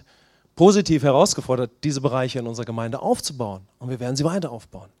sind positiv herausgefordert, diese Bereiche in unserer Gemeinde aufzubauen. Und wir werden sie weiter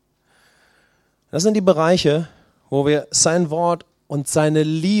aufbauen. Das sind die Bereiche, wo wir sein Wort und seine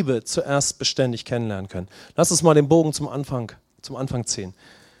Liebe zuerst beständig kennenlernen können. Lass uns mal den Bogen zum Anfang ziehen.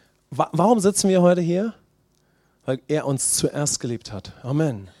 Warum sitzen wir heute hier? Weil er uns zuerst geliebt hat.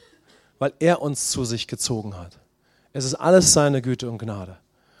 Amen. Weil er uns zu sich gezogen hat. Es ist alles seine Güte und Gnade.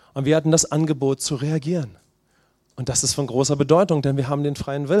 Und wir hatten das Angebot zu reagieren. Und das ist von großer Bedeutung, denn wir haben den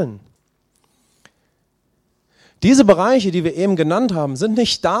freien Willen. Diese Bereiche, die wir eben genannt haben, sind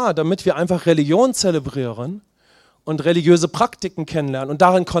nicht da, damit wir einfach Religion zelebrieren und religiöse Praktiken kennenlernen und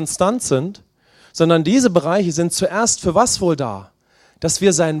darin konstant sind, sondern diese Bereiche sind zuerst für was wohl da? Dass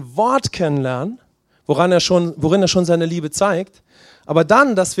wir sein Wort kennenlernen, worin er schon seine Liebe zeigt, aber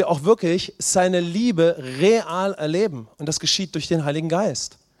dann, dass wir auch wirklich seine Liebe real erleben. Und das geschieht durch den Heiligen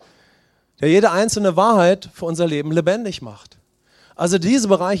Geist, der jede einzelne Wahrheit für unser Leben lebendig macht. Also diese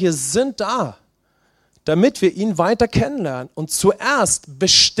Bereiche sind da, damit wir ihn weiter kennenlernen und zuerst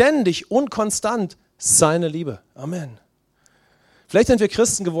beständig und konstant seine Liebe. Amen. Vielleicht sind wir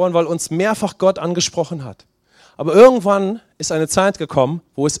Christen geworden, weil uns mehrfach Gott angesprochen hat. Aber irgendwann ist eine Zeit gekommen,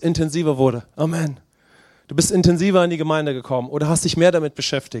 wo es intensiver wurde. Amen. Du bist intensiver in die Gemeinde gekommen oder hast dich mehr damit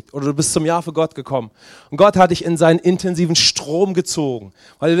beschäftigt oder du bist zum Jahr für Gott gekommen. Und Gott hat dich in seinen intensiven Strom gezogen,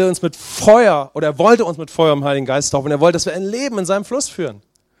 weil er uns mit Feuer oder er wollte uns mit Feuer im Heiligen Geist taufen und er wollte, dass wir ein Leben in seinem Fluss führen.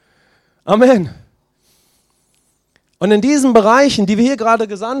 Amen. Und in diesen Bereichen, die wir hier gerade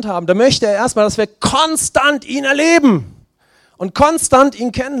gesandt haben, da möchte er erstmal, dass wir konstant ihn erleben und konstant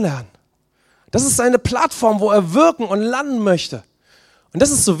ihn kennenlernen. Das ist seine Plattform, wo er wirken und landen möchte. Und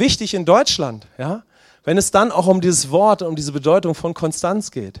das ist so wichtig in Deutschland, ja? Wenn es dann auch um dieses Wort, um diese Bedeutung von Konstanz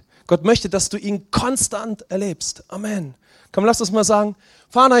geht. Gott möchte, dass du ihn konstant erlebst. Amen. Komm, lass uns mal sagen,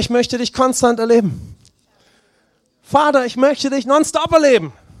 Vater, ich möchte dich konstant erleben. Vater, ich möchte dich nonstop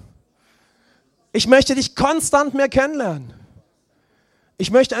erleben. Ich möchte dich konstant mehr kennenlernen.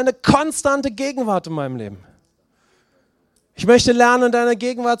 Ich möchte eine konstante Gegenwart in meinem Leben. Ich möchte lernen, in deiner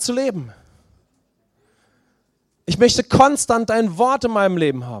Gegenwart zu leben. Ich möchte konstant dein Wort in meinem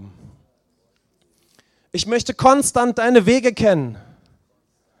Leben haben. Ich möchte konstant deine Wege kennen.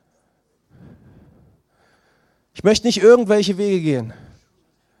 Ich möchte nicht irgendwelche Wege gehen.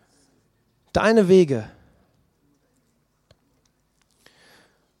 Deine Wege.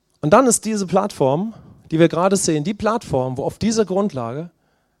 Und dann ist diese Plattform, die wir gerade sehen, die Plattform, wo auf dieser Grundlage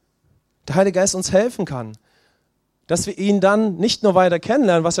der Heilige Geist uns helfen kann, dass wir ihn dann nicht nur weiter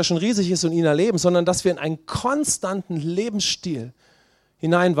kennenlernen, was ja schon riesig ist und ihn erleben, sondern dass wir in einen konstanten Lebensstil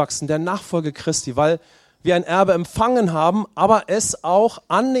hineinwachsen, der Nachfolge Christi, weil wir ein Erbe empfangen haben, aber es auch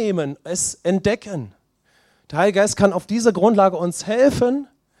annehmen, es entdecken. Der Heilige Geist kann auf dieser Grundlage uns helfen,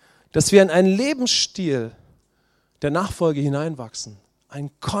 dass wir in einen Lebensstil der Nachfolge hineinwachsen.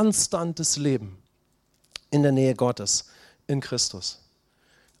 Ein konstantes Leben in der Nähe Gottes, in Christus.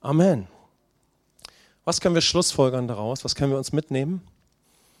 Amen. Was können wir schlussfolgern daraus? Was können wir uns mitnehmen?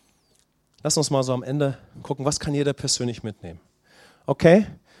 Lass uns mal so am Ende gucken, was kann jeder persönlich mitnehmen? Okay?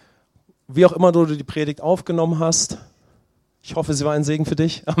 Wie auch immer du die Predigt aufgenommen hast, ich hoffe, sie war ein Segen für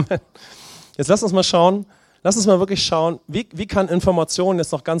dich. Amen. Jetzt lass uns mal schauen, lass uns mal wirklich schauen, wie kann Information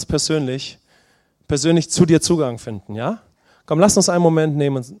jetzt noch ganz persönlich zu dir Zugang finden, ja? Komm, lass uns einen Moment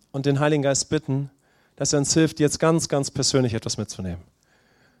nehmen und den Heiligen Geist bitten, dass er uns hilft, jetzt ganz, ganz persönlich etwas mitzunehmen.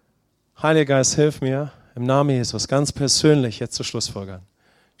 Heiliger Geist, hilf mir, im Namen Jesus, ganz persönlich jetzt zu schlussfolgern.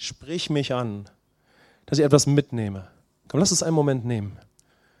 Sprich mich an, dass ich etwas mitnehme. Komm, lass uns einen Moment nehmen.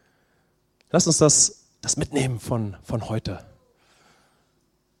 Lass uns das mitnehmen von heute.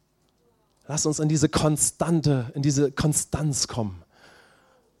 Lass uns in diese Konstanz kommen.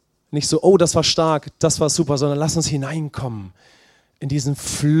 Nicht so, oh, das war stark, das war super, sondern lass uns hineinkommen in diesen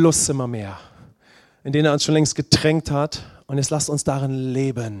Fluss immer mehr, in den er uns schon längst getränkt hat. Und jetzt lasst uns darin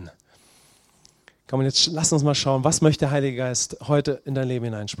leben. Komm, und jetzt lass uns mal schauen, was möchte der Heilige Geist heute in dein Leben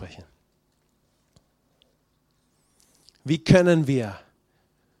hineinsprechen? Wie können wir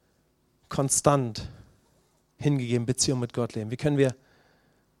konstant hingegeben Beziehung mit Gott leben? Wie können wir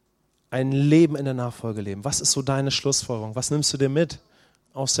ein Leben in der Nachfolge leben? Was ist so deine Schlussfolgerung? Was nimmst du dir mit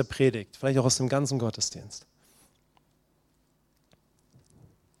aus der Predigt? Vielleicht auch aus dem ganzen Gottesdienst.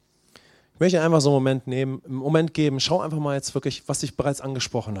 Ich möchte einfach so einen Moment geben. Schau einfach mal jetzt wirklich, was dich bereits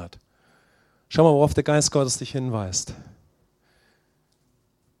angesprochen hat. Schau mal, worauf der Geist Gottes dich hinweist.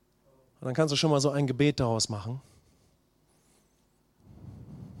 Und dann kannst du schon mal so ein Gebet daraus machen.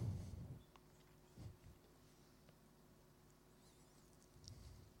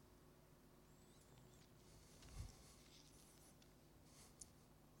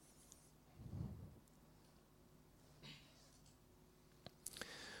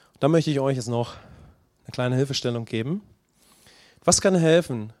 Da möchte ich euch jetzt noch eine kleine Hilfestellung geben. Was kann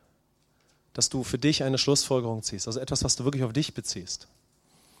helfen, dass du für dich eine Schlussfolgerung ziehst? Also etwas, was du wirklich auf dich beziehst.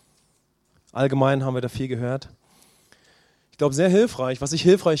 Allgemein haben wir da viel gehört. Ich glaube, sehr hilfreich, was ich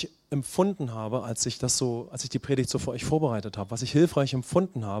hilfreich empfunden habe, als ich die Predigt so für euch vorbereitet habe, was ich hilfreich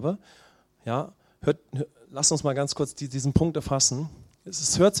empfunden habe, ja, lasst uns mal ganz kurz diesen Punkt erfassen.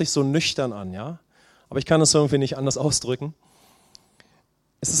 Es hört sich so nüchtern an, ja, aber ich kann es irgendwie nicht anders ausdrücken.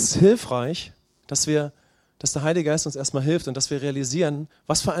 Es ist hilfreich, dass der Heilige Geist uns erstmal hilft und dass wir realisieren,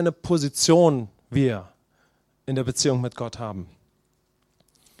 was für eine Position wir in der Beziehung mit Gott haben.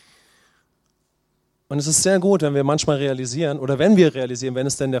 Und es ist sehr gut, wenn wir manchmal realisieren, oder wenn wir realisieren, wenn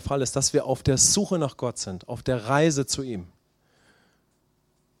es denn der Fall ist, dass wir auf der Suche nach Gott sind, auf der Reise zu ihm.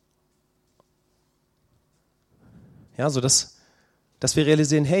 Ja, so dass wir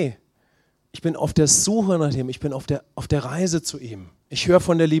realisieren, hey, ich bin auf der Suche nach ihm, ich bin auf der Reise zu ihm. Ich höre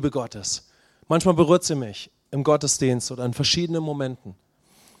von der Liebe Gottes. Manchmal berührt sie mich im Gottesdienst oder in verschiedenen Momenten.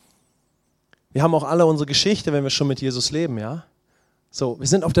 Wir haben auch alle unsere Geschichte, wenn wir schon mit Jesus leben, ja? So, wir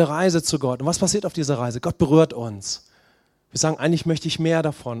sind auf der Reise zu Gott. Und was passiert auf dieser Reise? Gott berührt uns. Wir sagen, eigentlich möchte ich mehr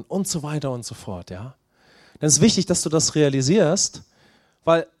davon und so weiter und so fort, ja? dann ist es wichtig, dass du das realisierst,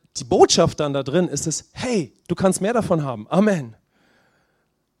 weil die Botschaft dann da drin ist es, hey, du kannst mehr davon haben. Amen.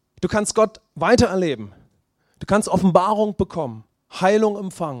 Du kannst Gott weiter erleben. Du kannst Offenbarung bekommen, Heilung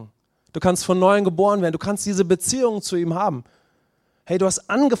empfangen. Du kannst von Neuem geboren werden. Du kannst diese Beziehung zu ihm haben. Hey, du hast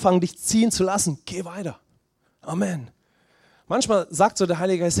angefangen, dich ziehen zu lassen. Geh weiter. Amen. Manchmal sagt so der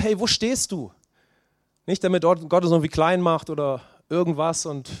Heilige Geist, hey, wo stehst du? Nicht, damit Gott uns irgendwie klein macht oder irgendwas,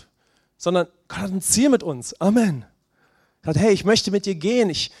 sondern Gott hat ein Ziel mit uns. Amen. Er sagt, hey, ich möchte mit dir gehen.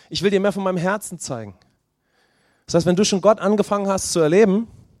 Ich will dir mehr von meinem Herzen zeigen. Das heißt, wenn du schon Gott angefangen hast zu erleben,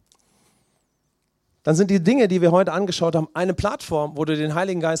 dann sind die Dinge, die wir heute angeschaut haben, eine Plattform, wo du den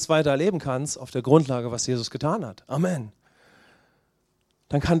Heiligen Geist weiter erleben kannst, auf der Grundlage, was Jesus getan hat. Amen.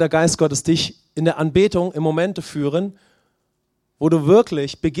 Dann kann der Geist Gottes dich in der Anbetung in Momente führen, wo du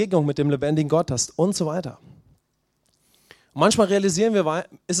wirklich Begegnung mit dem lebendigen Gott hast und so weiter. Und manchmal realisieren wir,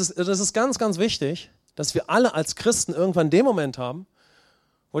 das ist ganz, ganz wichtig, dass wir alle als Christen irgendwann den Moment haben,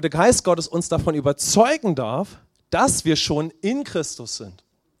 wo der Geist Gottes uns davon überzeugen darf, dass wir schon in Christus sind.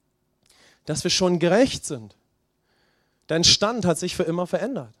 Dass wir schon gerecht sind. Dein Stand hat sich für immer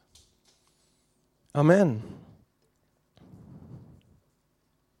verändert. Amen.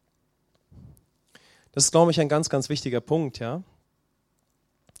 Das ist, glaube ich, ein ganz, ganz wichtiger Punkt, ja.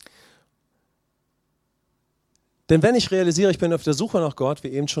 Denn wenn ich realisiere, ich bin auf der Suche nach Gott, wie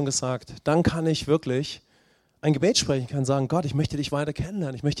eben schon gesagt, dann kann ich wirklich ein Gebet sprechen, kann sagen, Gott, ich möchte dich weiter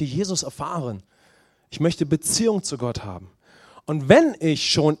kennenlernen, ich möchte Jesus erfahren, ich möchte Beziehung zu Gott haben. Und wenn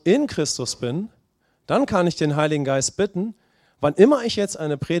ich schon in Christus bin, dann kann ich den Heiligen Geist bitten, wann immer ich jetzt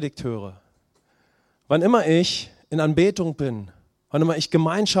eine Predigt höre, wann immer ich in Anbetung bin, wann immer ich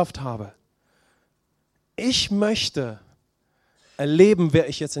Gemeinschaft habe, ich möchte erleben, wer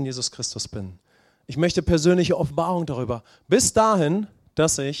ich jetzt in Jesus Christus bin. Ich möchte persönliche Offenbarung darüber. Bis dahin,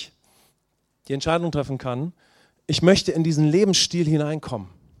 dass ich die Entscheidung treffen kann, ich möchte in diesen Lebensstil hineinkommen.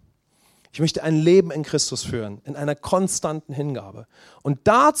 Ich möchte ein Leben in Christus führen, in einer konstanten Hingabe. Und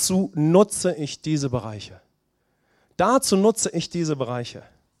dazu nutze ich diese Bereiche.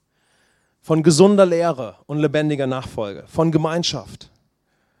 Von gesunder Lehre und lebendiger Nachfolge, von Gemeinschaft,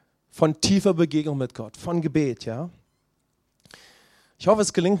 von tiefer Begegnung mit Gott, von Gebet, ja. Ich hoffe,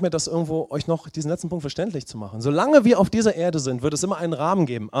 es gelingt mir, das irgendwo euch noch diesen letzten Punkt verständlich zu machen. Solange wir auf dieser Erde sind, wird es immer einen Rahmen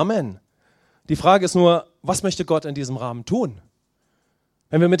geben. Amen. Die Frage ist nur, was möchte Gott in diesem Rahmen tun?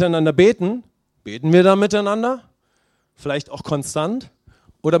 Wenn wir miteinander beten, beten wir dann miteinander? Vielleicht auch konstant?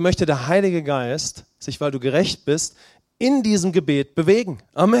 Oder möchte der Heilige Geist sich, weil du gerecht bist, in diesem Gebet bewegen?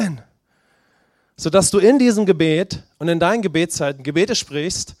 Amen. Sodass du in diesem Gebet und in deinen Gebetszeiten Gebete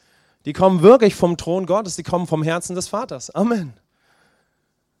sprichst, die kommen wirklich vom Thron Gottes, die kommen vom Herzen des Vaters. Amen.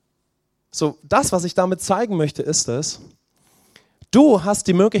 So, das, was ich damit zeigen möchte, ist es, du hast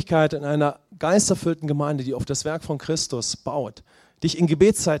die Möglichkeit in einer geisterfüllten Gemeinde, die auf das Werk von Christus baut, dich in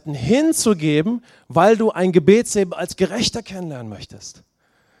Gebetszeiten hinzugeben, weil du ein Gebetsleben als Gerechter kennenlernen möchtest.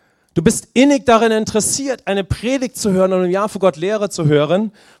 Du bist innig darin interessiert, eine Predigt zu hören und im Jahr für Gott Lehre zu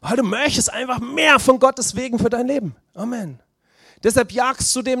hören, weil du möchtest einfach mehr von Gottes Wegen für dein Leben. Amen. Deshalb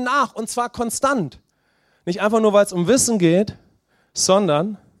jagst du dem nach und zwar konstant. Nicht einfach nur, weil es um Wissen geht,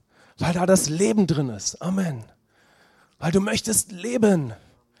 sondern weil da das Leben drin ist. Amen. Weil du möchtest leben.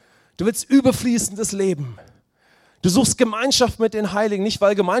 Du willst überfließendes Leben. Du suchst Gemeinschaft mit den Heiligen, nicht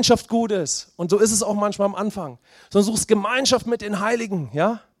weil Gemeinschaft gut ist. Und so ist es auch manchmal am Anfang. Sondern suchst Gemeinschaft mit den Heiligen,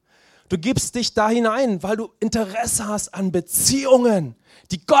 ja? Du gibst dich da hinein, weil du Interesse hast an Beziehungen,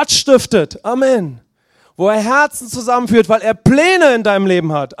 die Gott stiftet. Amen. Wo er Herzen zusammenführt, weil er Pläne in deinem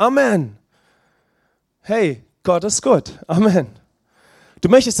Leben hat. Amen. Hey, Gott ist gut. Amen. Du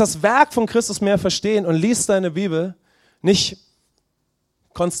möchtest das Werk von Christus mehr verstehen und liest deine Bibel nicht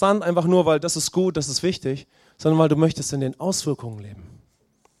konstant einfach nur, weil das ist gut, das ist wichtig, sondern weil du möchtest in den Auswirkungen leben.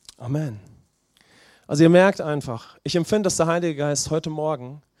 Amen. Also ihr merkt einfach, ich empfinde, dass der Heilige Geist heute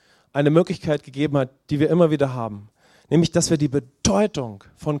Morgen eine Möglichkeit gegeben hat, die wir immer wieder haben. Nämlich, dass wir die Bedeutung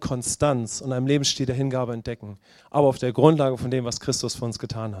von Konstanz und einem Lebensstil der Hingabe entdecken, aber auf der Grundlage von dem, was Christus für uns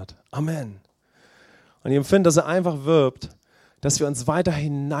getan hat. Amen. Und ich empfinde, dass er einfach wirbt, dass wir uns weiter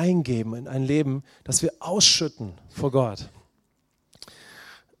hineingeben in ein Leben, das wir ausschütten vor Gott.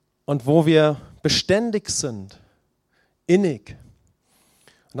 Und wo wir beständig sind, innig.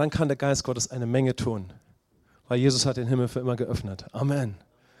 Und dann kann der Geist Gottes eine Menge tun, weil Jesus hat den Himmel für immer geöffnet. Amen.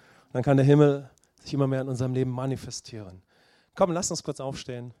 Und dann kann der Himmel sich immer mehr in unserem Leben manifestieren. Komm, lass uns kurz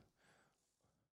aufstehen.